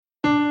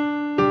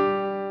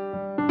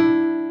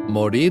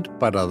Morir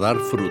para dar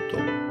fruto.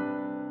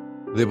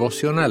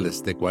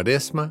 Devocionales de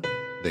Cuaresma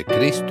de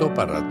Cristo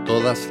para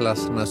todas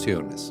las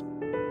naciones.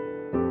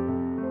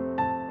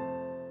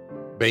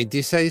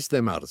 26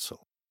 de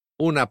marzo.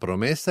 Una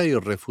promesa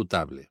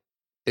irrefutable.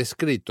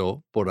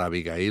 Escrito por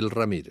Abigail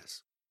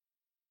Ramírez.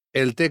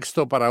 El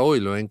texto para hoy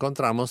lo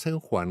encontramos en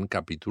Juan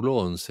capítulo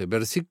 11,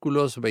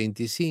 versículos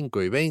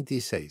 25 y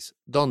 26,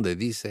 donde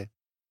dice: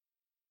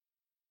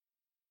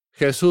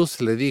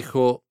 Jesús le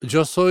dijo: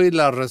 Yo soy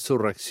la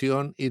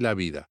resurrección y la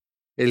vida.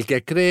 El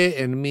que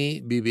cree en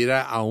mí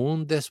vivirá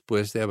aún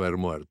después de haber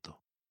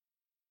muerto.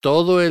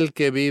 Todo el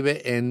que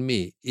vive en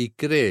mí y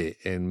cree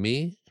en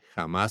mí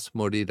jamás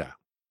morirá.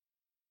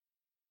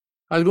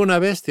 ¿Alguna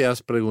vez te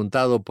has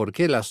preguntado por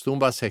qué las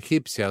tumbas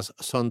egipcias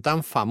son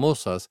tan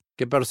famosas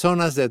que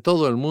personas de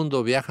todo el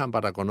mundo viajan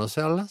para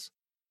conocerlas?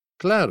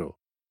 Claro,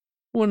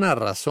 una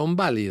razón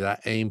válida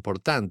e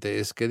importante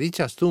es que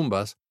dichas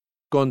tumbas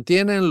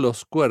contienen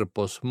los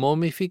cuerpos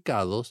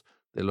momificados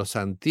de los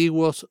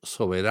antiguos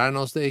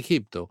soberanos de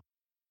Egipto,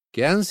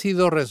 que han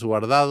sido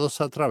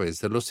resguardados a través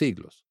de los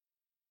siglos.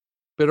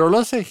 Pero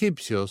los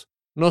egipcios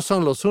no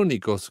son los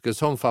únicos que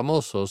son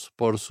famosos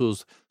por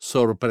sus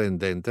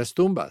sorprendentes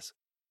tumbas.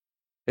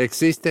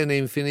 Existen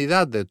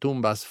infinidad de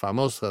tumbas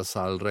famosas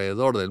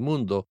alrededor del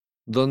mundo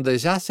donde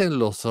yacen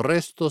los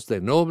restos de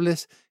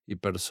nobles y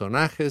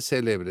personajes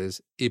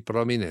célebres y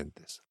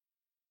prominentes.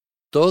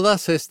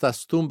 Todas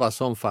estas tumbas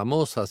son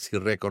famosas y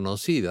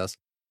reconocidas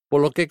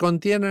por lo que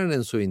contienen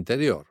en su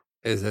interior,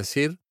 es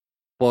decir,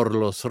 por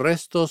los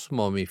restos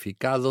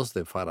momificados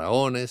de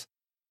faraones,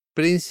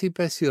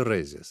 príncipes y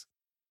reyes.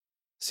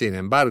 Sin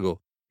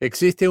embargo,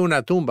 existe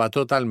una tumba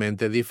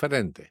totalmente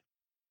diferente.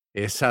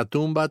 Esa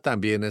tumba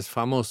también es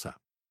famosa,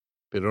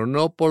 pero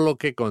no por lo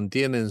que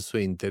contiene en su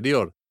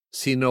interior,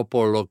 sino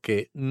por lo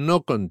que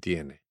no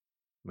contiene.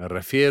 Me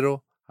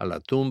refiero a la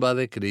tumba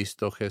de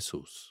Cristo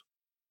Jesús.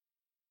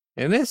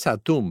 En esa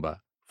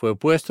tumba fue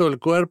puesto el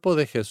cuerpo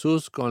de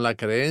Jesús con la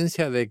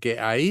creencia de que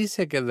ahí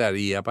se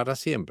quedaría para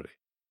siempre,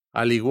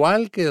 al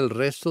igual que el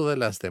resto de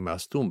las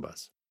demás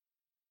tumbas.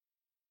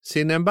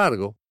 Sin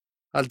embargo,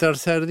 al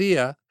tercer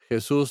día,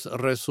 Jesús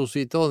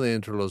resucitó de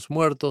entre los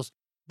muertos,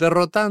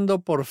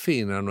 derrotando por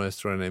fin a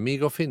nuestro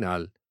enemigo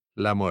final,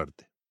 la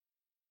muerte.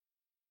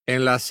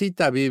 En la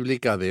cita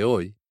bíblica de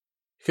hoy,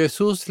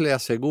 Jesús le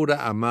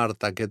asegura a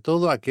Marta que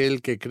todo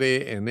aquel que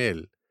cree en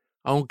él,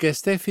 aunque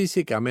esté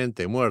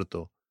físicamente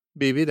muerto,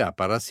 vivirá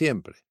para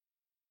siempre.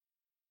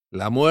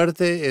 La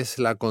muerte es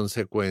la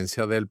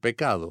consecuencia del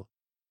pecado,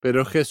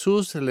 pero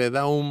Jesús le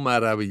da un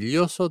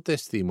maravilloso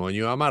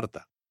testimonio a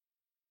Marta.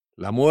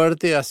 La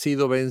muerte ha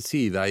sido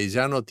vencida y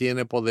ya no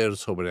tiene poder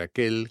sobre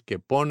aquel que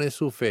pone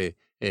su fe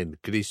en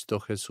Cristo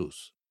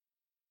Jesús.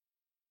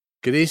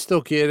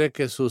 Cristo quiere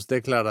que sus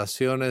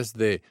declaraciones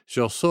de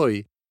 «Yo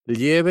soy»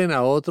 lleven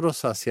a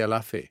otros hacia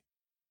la fe.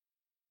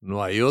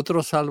 No hay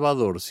otro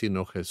Salvador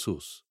sino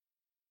Jesús,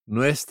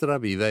 nuestra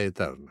vida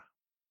eterna.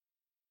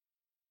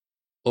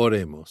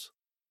 Oremos.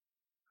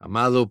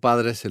 Amado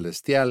Padre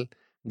Celestial,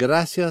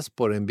 gracias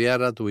por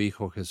enviar a tu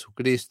Hijo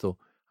Jesucristo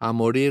a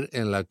morir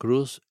en la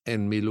cruz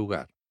en mi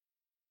lugar.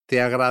 Te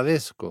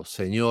agradezco,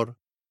 Señor,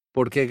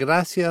 porque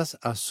gracias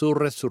a su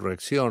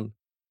resurrección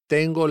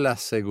tengo la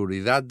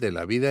seguridad de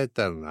la vida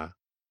eterna.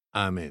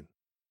 Amén.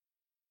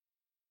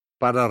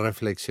 Para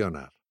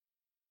reflexionar.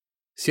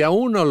 Si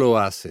aún no lo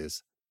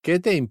haces, ¿qué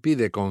te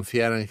impide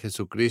confiar en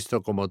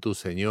Jesucristo como tu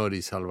Señor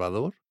y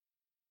Salvador?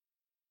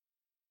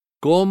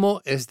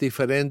 ¿Cómo es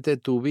diferente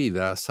tu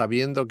vida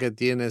sabiendo que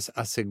tienes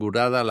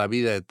asegurada la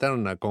vida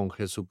eterna con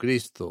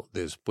Jesucristo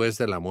después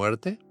de la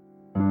muerte?